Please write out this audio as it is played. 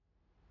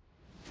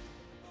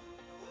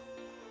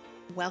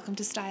Welcome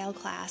to Style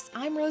Class.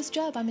 I'm Rose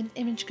Jubb. I'm an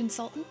image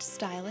consultant,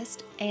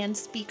 stylist, and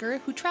speaker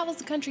who travels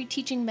the country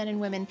teaching men and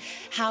women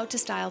how to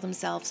style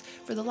themselves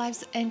for the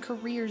lives and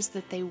careers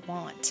that they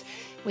want.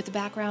 With a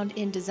background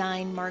in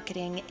design,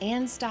 marketing,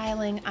 and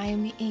styling, I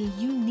am a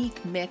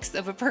unique mix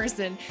of a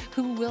person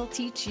who will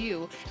teach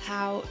you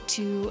how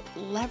to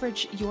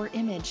leverage your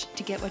image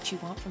to get what you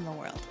want from the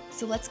world.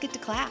 So let's get to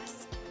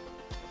class.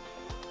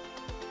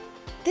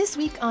 This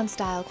week on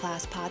Style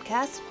Class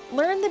Podcast,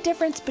 learn the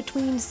difference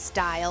between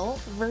style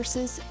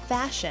versus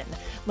fashion.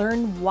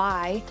 Learn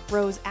why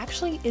Rose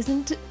actually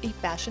isn't a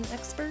fashion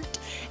expert,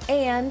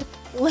 and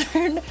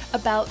learn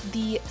about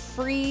the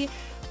free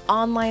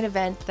online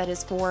event that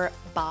is for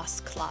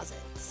Boss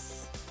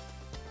Closets.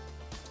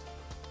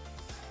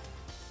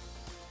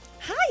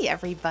 Hi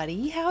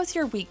everybody, how's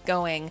your week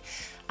going?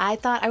 I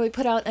thought I would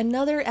put out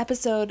another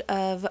episode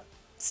of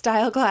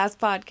Style Class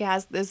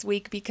Podcast this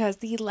week because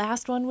the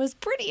last one was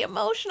pretty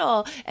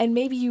emotional, and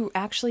maybe you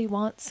actually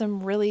want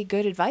some really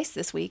good advice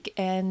this week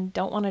and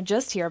don't want to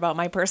just hear about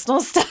my personal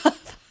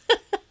stuff.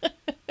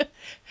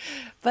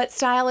 But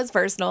style is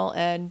personal,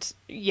 and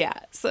yeah,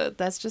 so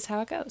that's just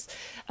how it goes.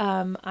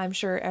 I'm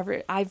sure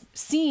I've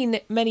seen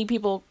many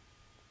people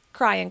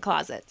cry in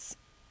closets.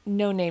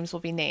 No names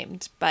will be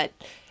named, but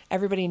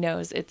everybody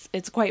knows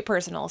it's quite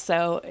personal.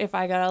 So if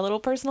I got a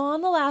little personal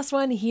on the last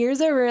one, here's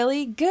a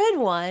really good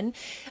one.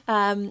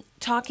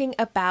 Talking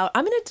about,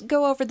 I'm going to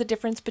go over the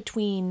difference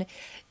between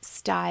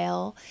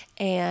style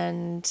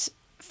and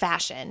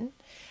fashion.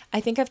 I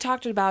think I've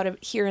talked about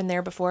it here and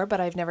there before, but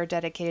I've never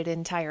dedicated an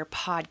entire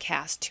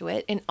podcast to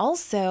it. And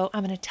also,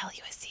 I'm going to tell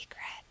you a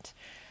secret.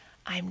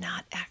 I'm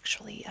not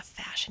actually a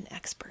fashion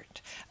expert.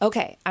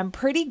 Okay, I'm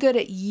pretty good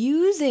at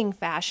using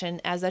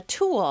fashion as a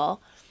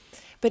tool,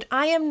 but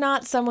I am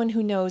not someone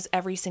who knows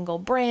every single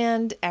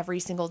brand, every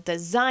single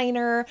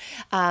designer,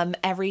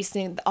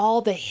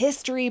 all the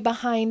history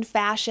behind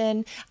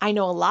fashion. I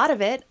know a lot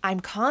of it. I'm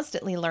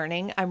constantly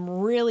learning.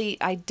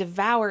 I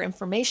devour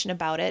information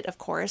about it. Of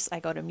course,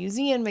 I go to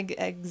museum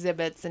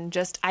exhibits and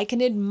I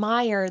can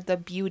admire the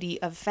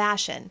beauty of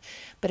fashion,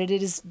 but it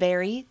is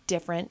very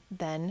different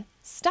than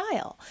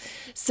style.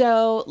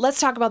 So let's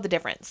talk about the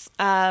difference.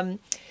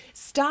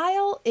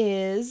 Style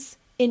is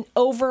an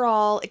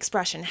overall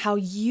expression, how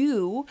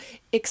you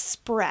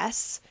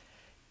express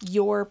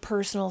your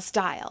personal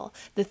style,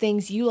 the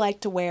things you like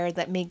to wear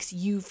that makes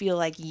you feel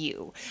like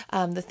you,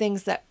 the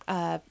things that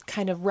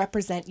kind of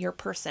represent your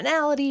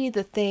personality,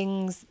 the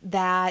things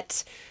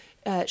that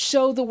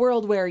show the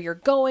world where you're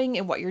going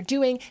and what you're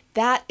doing.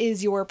 That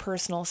is your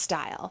personal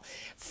style.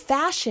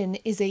 Fashion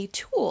is a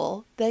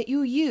tool that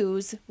you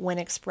use when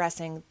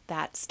expressing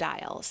that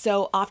style.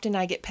 So often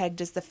I get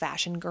pegged as the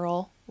fashion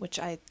girl, which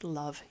I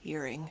love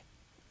hearing.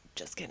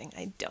 Just kidding,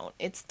 I don't.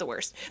 It's the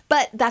worst.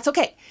 But that's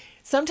okay.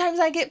 Sometimes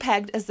I get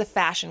pegged as the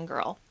fashion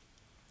girl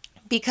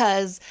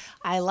because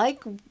I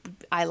like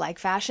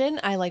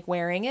fashion. I like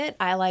wearing it.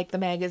 I like the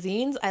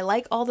magazines. I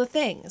like all the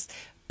things.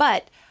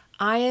 But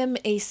I am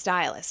a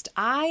stylist.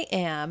 I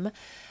am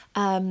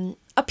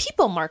a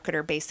people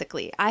marketer,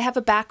 basically. I have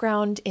a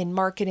background in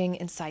marketing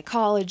and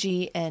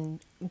psychology and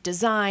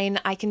design.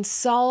 I can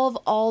solve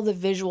all the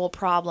visual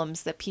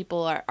problems that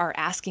people are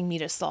asking me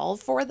to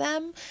solve for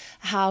them,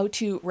 how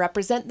to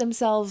represent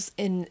themselves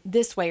in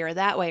this way or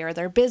that way, or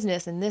their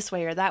business in this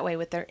way or that way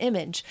with their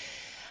image.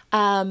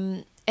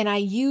 And I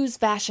use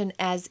fashion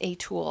as a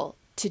tool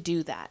to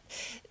do that.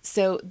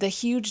 So the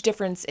huge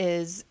difference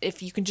is,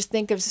 if you can just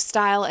think of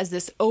style as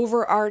this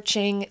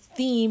overarching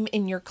theme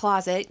in your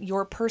closet,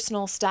 your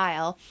personal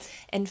style,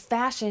 and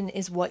fashion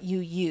is what you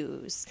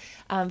use.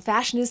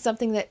 Fashion is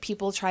something that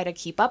people try to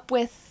keep up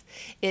with.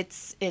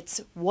 It's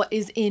what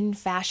is in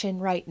fashion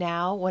right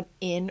now, what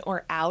in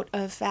or out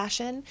of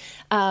fashion.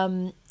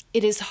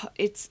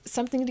 It's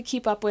something to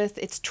keep up with.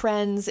 It's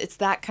trends. It's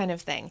that kind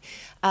of thing.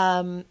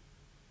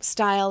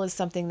 Style is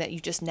something that you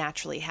just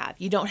naturally have.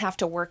 You don't have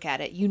to work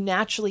at it. You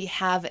naturally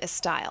have a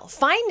style.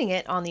 Finding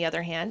it, on the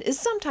other hand, is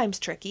sometimes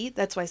tricky.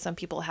 That's why some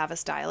people have a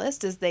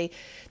stylist, is they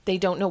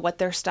don't know what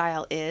their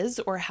style is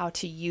or how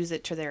to use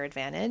it to their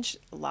advantage.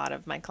 A lot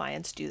of my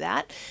clients do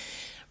that.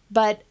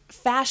 But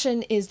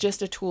fashion is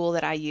just a tool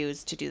that I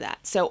use to do that.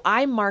 So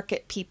I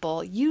market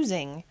people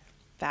using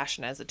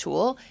fashion as a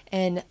tool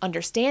and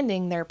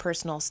understanding their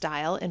personal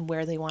style and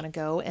where they want to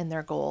go and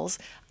their goals.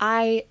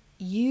 I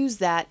use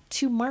that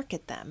to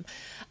market them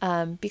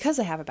because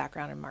I have a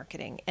background in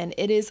marketing, and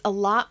it is a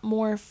lot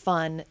more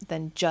fun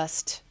than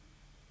just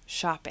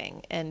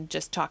shopping and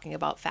just talking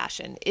about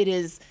fashion. It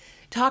is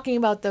talking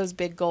about those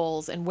big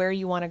goals and where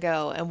you want to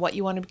go and what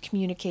you want to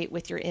communicate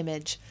with your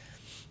image.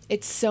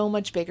 It's so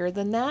much bigger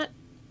than that.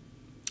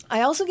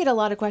 I also get a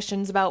lot of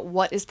questions about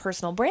what is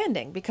personal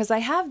branding, because I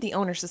have the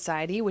Owner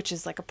Society, which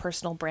is like a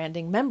personal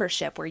branding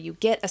membership where you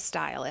get a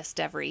stylist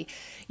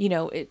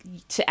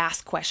to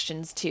ask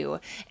questions to,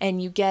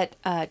 and you get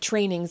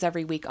trainings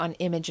every week on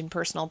image and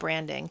personal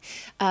branding.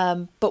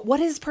 But what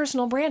is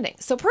personal branding?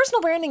 So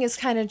personal branding is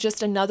kind of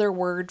just another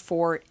word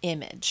for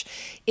image.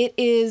 It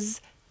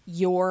is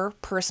your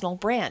personal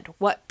brand,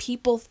 what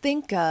people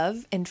think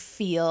of and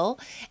feel,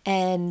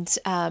 and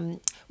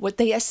what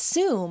they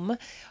assume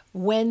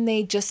when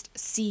they just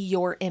see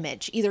your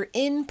image, either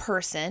in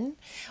person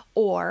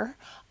or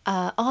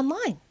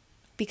online.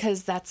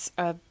 Because that's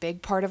a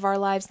big part of our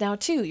lives now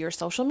too. Your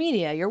social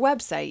media, your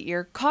website,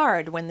 your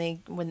card,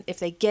 if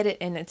they get it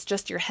and it's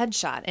just your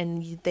headshot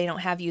and they don't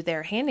have you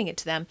there handing it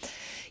to them,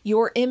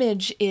 your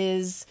image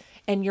is,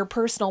 and your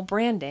personal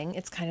branding,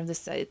 it's kind of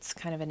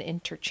an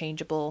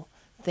interchangeable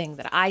thing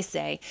that I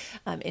say,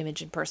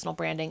 image and personal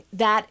branding.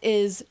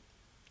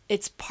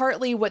 It's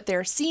partly what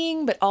they're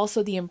seeing, but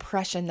also the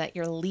impression that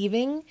you're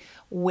leaving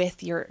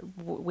with your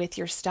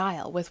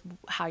style, with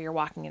how you're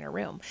walking in a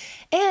room.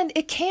 And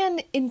it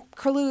can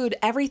include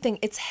everything.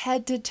 It's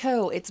head to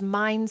toe. It's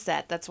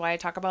mindset. That's why I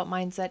talk about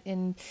mindset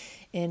in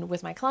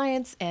with my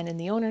clients and in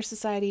the Owner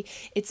Society.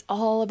 It's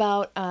all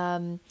about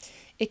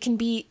it can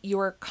be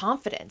your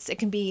confidence. It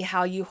can be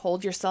how you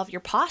hold yourself, your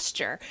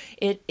posture.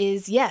 It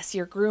is, yes,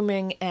 your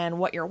grooming and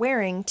what you're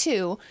wearing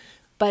too,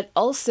 but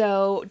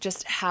also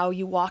just how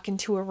you walk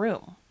into a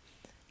room,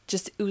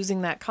 just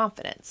oozing that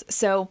confidence.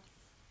 So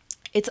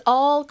it's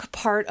all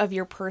part of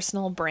your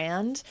personal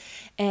brand.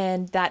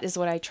 And that is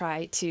what I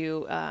try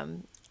to,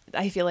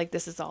 I feel like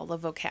this is all a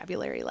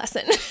vocabulary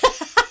lesson.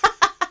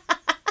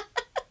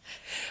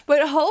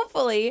 But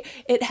hopefully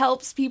it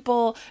helps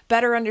people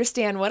better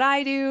understand what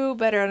I do,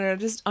 better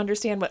just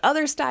understand what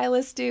other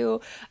stylists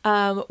do.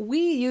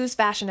 We use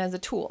fashion as a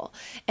tool.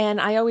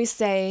 And I always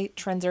say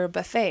trends are a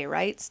buffet,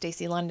 right?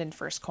 Stacey London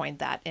first coined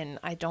that. And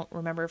I don't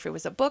remember if it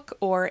was a book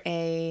or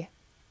a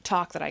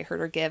talk that I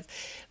heard her give.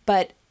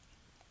 But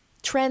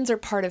trends are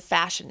part of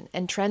fashion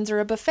and trends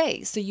are a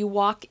buffet. So you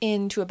walk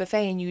into a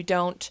buffet and you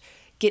don't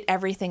get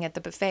everything at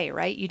the buffet,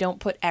 right? You don't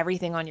put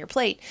everything on your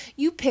plate.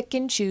 You pick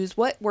and choose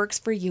what works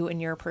for you in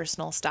your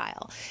personal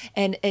style.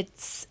 And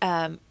it's,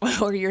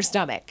 or your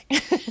stomach. And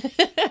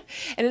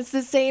it's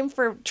the same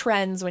for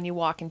trends when you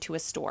walk into a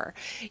store.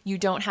 You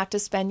don't have to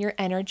spend your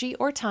energy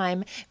or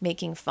time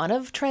making fun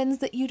of trends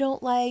that you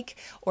don't like,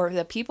 or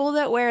the people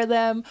that wear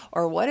them,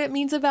 or what it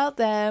means about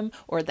them,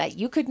 or that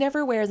you could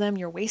never wear them.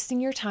 You're wasting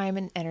your time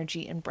and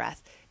energy and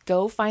breath.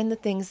 Go find the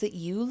things that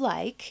you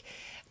like.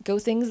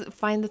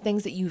 Find the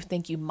things that you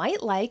think you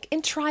might like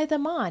and try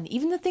them on.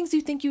 Even the things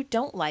you think you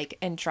don't like,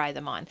 and try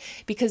them on.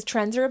 Because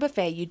trends are a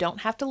buffet. You don't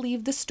have to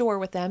leave the store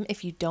with them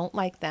if you don't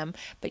like them,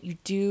 but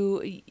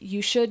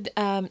you should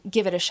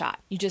give it a shot.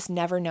 You just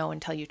never know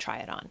until you try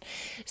it on.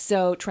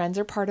 So trends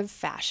are part of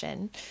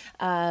fashion,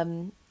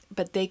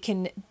 but they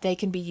can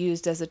be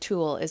used as a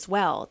tool as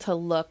well to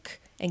look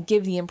and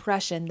give the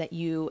impression that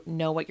you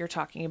know what you're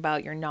talking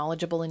about, you're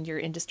knowledgeable in your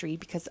industry,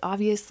 because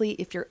obviously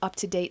if you're up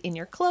to date in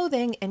your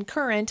clothing and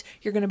current,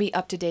 you're going to be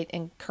up to date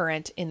and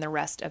current in the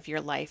rest of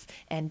your life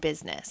and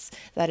business.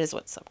 That is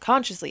what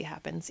subconsciously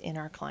happens in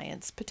our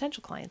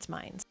potential clients'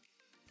 minds.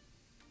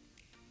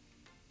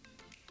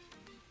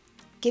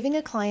 Giving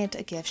a client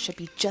a gift should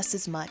be just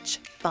as much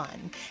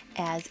fun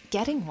as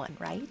getting one,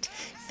 right?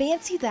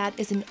 Fancy That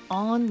is an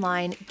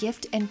online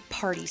gift and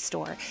party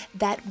store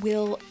that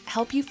will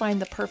help you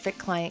find the perfect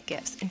client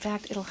gifts. In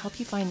fact, it'll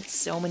help you find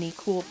so many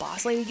cool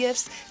boss lady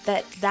gifts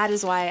that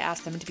is why I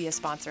asked them to be a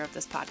sponsor of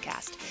this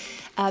podcast.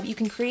 You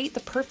can create the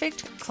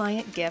perfect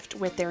client gift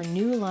with their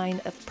new line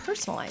of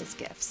personalized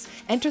gifts.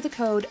 Enter the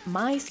code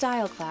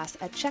MyStyleClass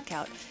at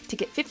checkout to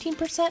get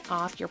 15%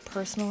 off your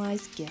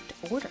personalized gift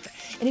order.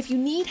 And if you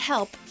need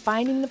help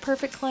finding the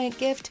perfect client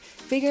gift,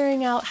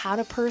 figuring out how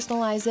to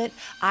personalize it,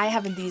 I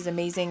have these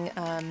amazing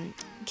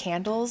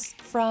candles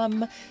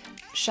from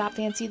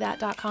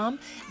shopfancythat.com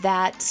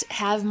that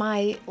have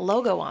my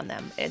logo on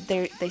them.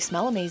 They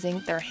smell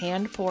amazing. They're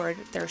hand poured.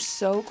 They're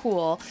so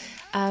cool.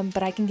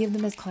 But I can give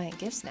them as client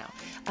gifts now.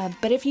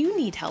 But if you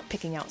need help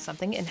picking out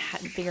something and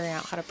figuring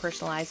out how to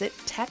personalize it,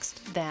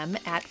 text them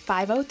at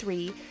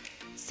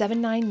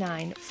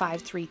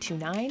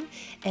 503-799-5329.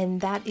 And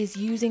that is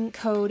using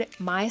code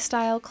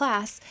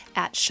MyStyleClass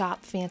at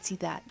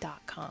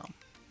shopfancythat.com.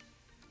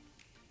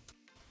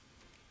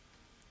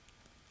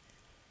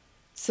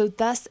 So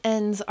thus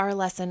ends our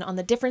lesson on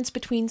the difference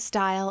between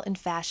style and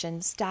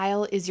fashion.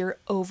 Style is your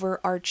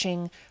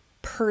overarching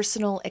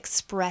personal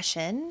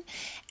expression,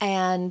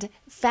 and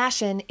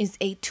fashion is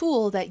a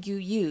tool that you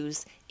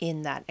use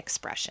in that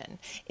expression.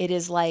 It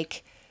is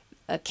like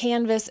a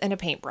canvas and a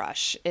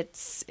paintbrush.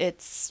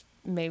 It's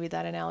maybe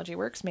that analogy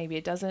works, maybe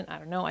it doesn't. I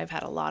don't know. I've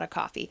had a lot of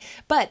coffee.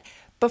 But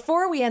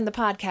before we end the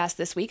podcast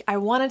this week, I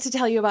wanted to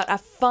tell you about a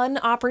fun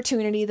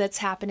opportunity that's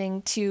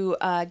happening to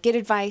get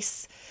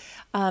advice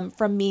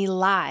from me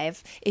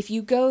live. If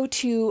you go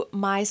to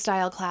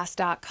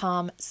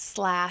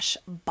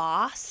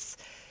mystyleclass.com/boss,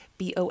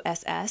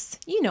 BOSS,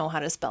 you know how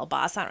to spell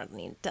boss. I don't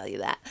need to tell you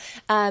that.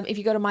 If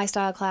you go to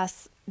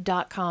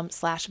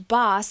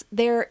mystyleclass.com/boss,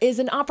 there is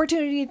an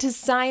opportunity to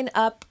sign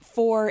up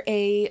for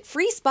a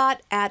free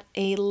spot at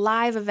a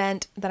live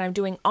event that I'm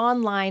doing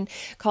online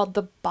called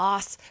the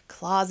Boss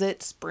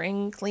Closet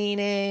Spring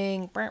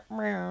Cleaning.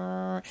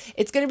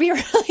 It's going to be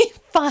really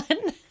fun.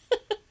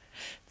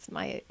 That's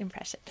my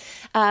impression.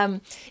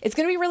 It's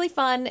going to be really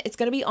fun. It's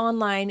going to be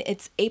online.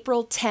 It's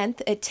April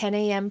 10th at 10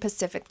 a.m.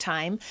 Pacific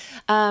time.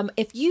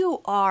 If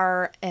you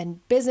are a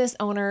business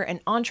owner,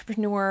 an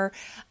entrepreneur,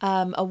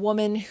 a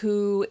woman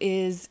who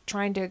is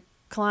trying to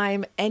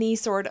climb any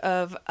sort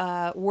of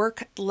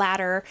work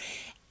ladder,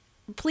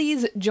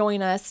 please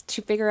join us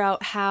to figure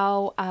out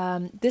how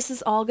this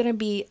is all going to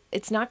be.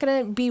 It's not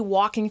going to be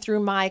walking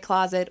through my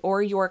closet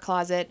or your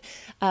closet.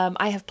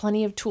 I have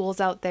plenty of tools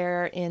out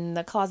there in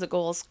the Closet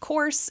Goals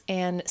course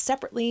and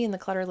separately in the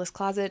Clutterless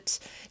Closet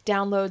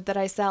download that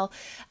I sell.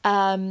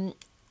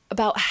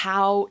 About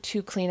how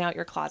to clean out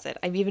your closet.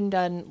 I've even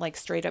done like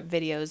straight up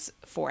videos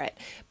for it.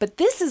 But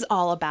this is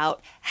all about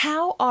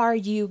how are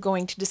you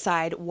going to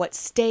decide what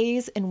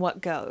stays and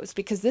what goes?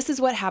 Because this is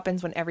what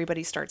happens when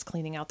everybody starts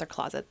cleaning out their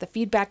closet. The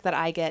feedback that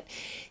I get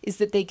is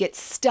that they get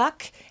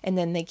stuck and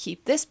then they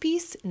keep this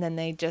piece and then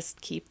they just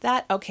keep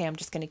that. Okay, I'm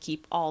just going to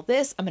keep all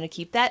this. I'm going to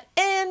keep that.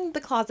 And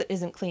the closet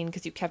isn't clean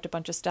because you kept a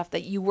bunch of stuff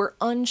that you were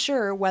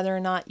unsure whether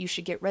or not you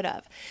should get rid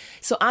of.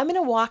 So I'm going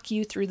to walk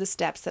you through the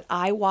steps that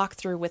I walk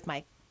through with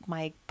my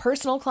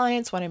personal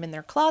clients when I'm in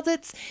their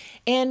closets,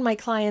 and my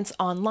clients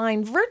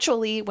online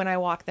virtually when I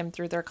walk them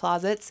through their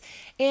closets,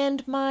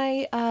 and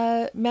my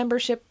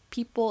membership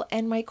people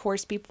and my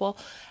course people,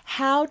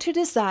 how to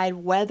decide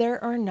whether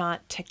or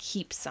not to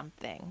keep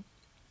something.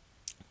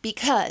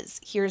 Because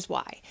here's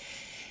why.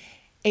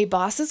 A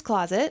boss's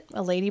closet,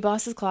 a lady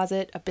boss's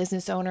closet, a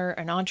business owner,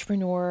 an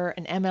entrepreneur,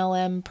 an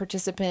MLM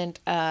participant,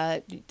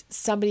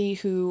 somebody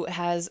who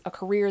has a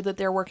career that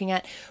they're working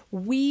at,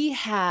 we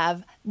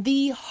have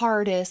the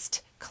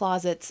hardest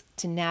closets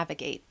to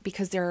navigate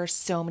because there are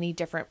so many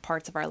different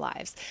parts of our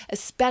lives,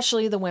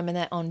 especially the women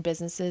that own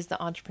businesses, the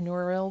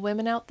entrepreneurial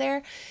women out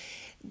there.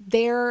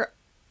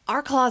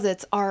 Our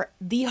closets are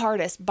the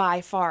hardest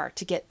by far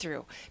to get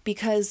through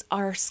because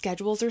our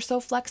schedules are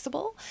so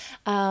flexible,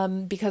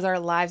 because our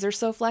lives are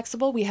so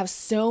flexible. We have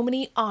so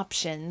many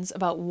options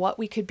about what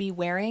we could be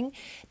wearing.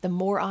 The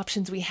more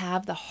options we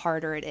have, the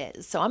harder it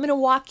is. So I'm going to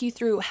walk you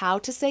through how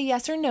to say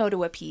yes or no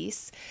to a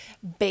piece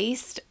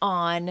based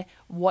on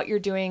what you're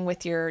doing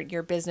with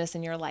your business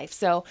and your life.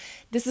 So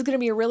this is going to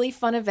be a really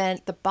fun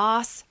event. The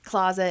Boss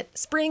Closet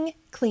Spring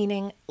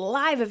Cleaning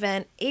live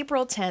event,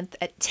 April 10th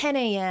at 10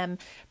 a.m.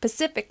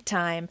 Pacific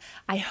time.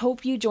 I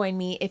hope you join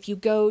me. If you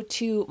go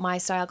to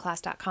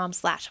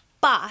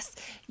mystyleclass.com/boss,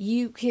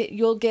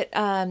 you'll get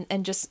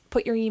and just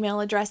put your email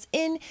address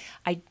in.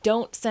 I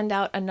don't send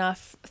out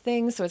enough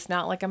things, so it's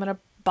not like I'm going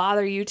to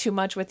bother you too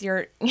much with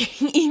your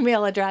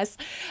email address.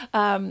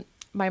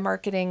 My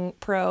marketing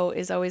pro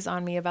is always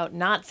on me about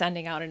not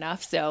sending out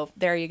enough. So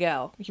there you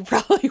go. You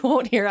probably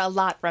won't hear a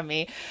lot from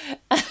me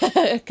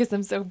because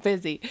I'm so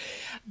busy.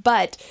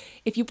 But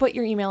if you put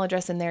your email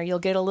address in there, you'll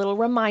get a little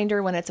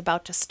reminder when it's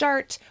about to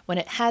start, when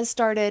it has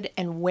started,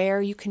 and where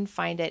you can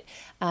find it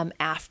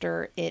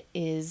after it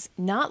is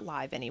not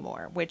live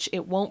anymore, which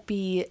it won't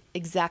be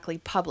exactly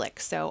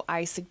public. So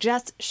I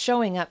suggest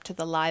showing up to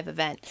the live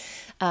event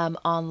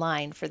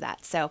online for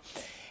that. So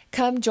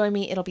come join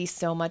me. It'll be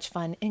so much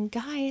fun. And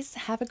guys,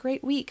 have a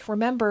great week.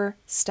 Remember,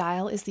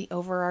 style is the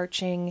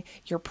overarching,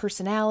 your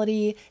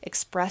personality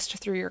expressed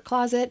through your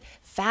closet.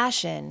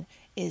 Fashion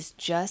is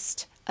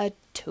just a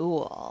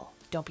tool.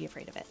 Don't be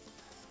afraid of it.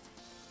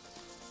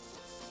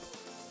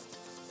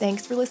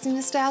 Thanks for listening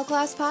to Style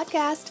Class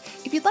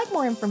Podcast. If you'd like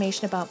more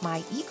information about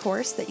my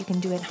e-course that you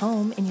can do at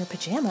home in your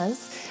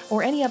pajamas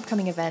or any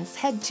upcoming events,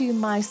 head to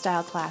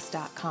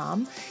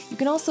mystyleclass.com. You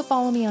can also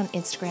follow me on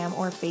Instagram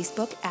or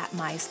Facebook at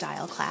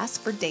mystyleclass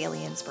for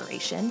daily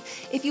inspiration.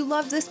 If you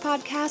love this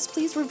podcast,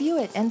 please review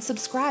it and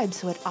subscribe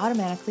so it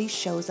automatically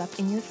shows up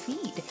in your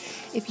feed.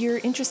 If you're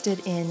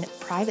interested in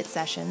private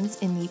sessions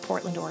in the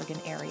Portland, Oregon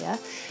area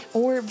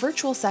or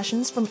virtual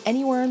sessions from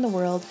anywhere in the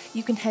world,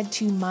 you can head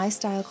to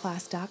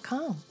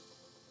mystyleclass.com.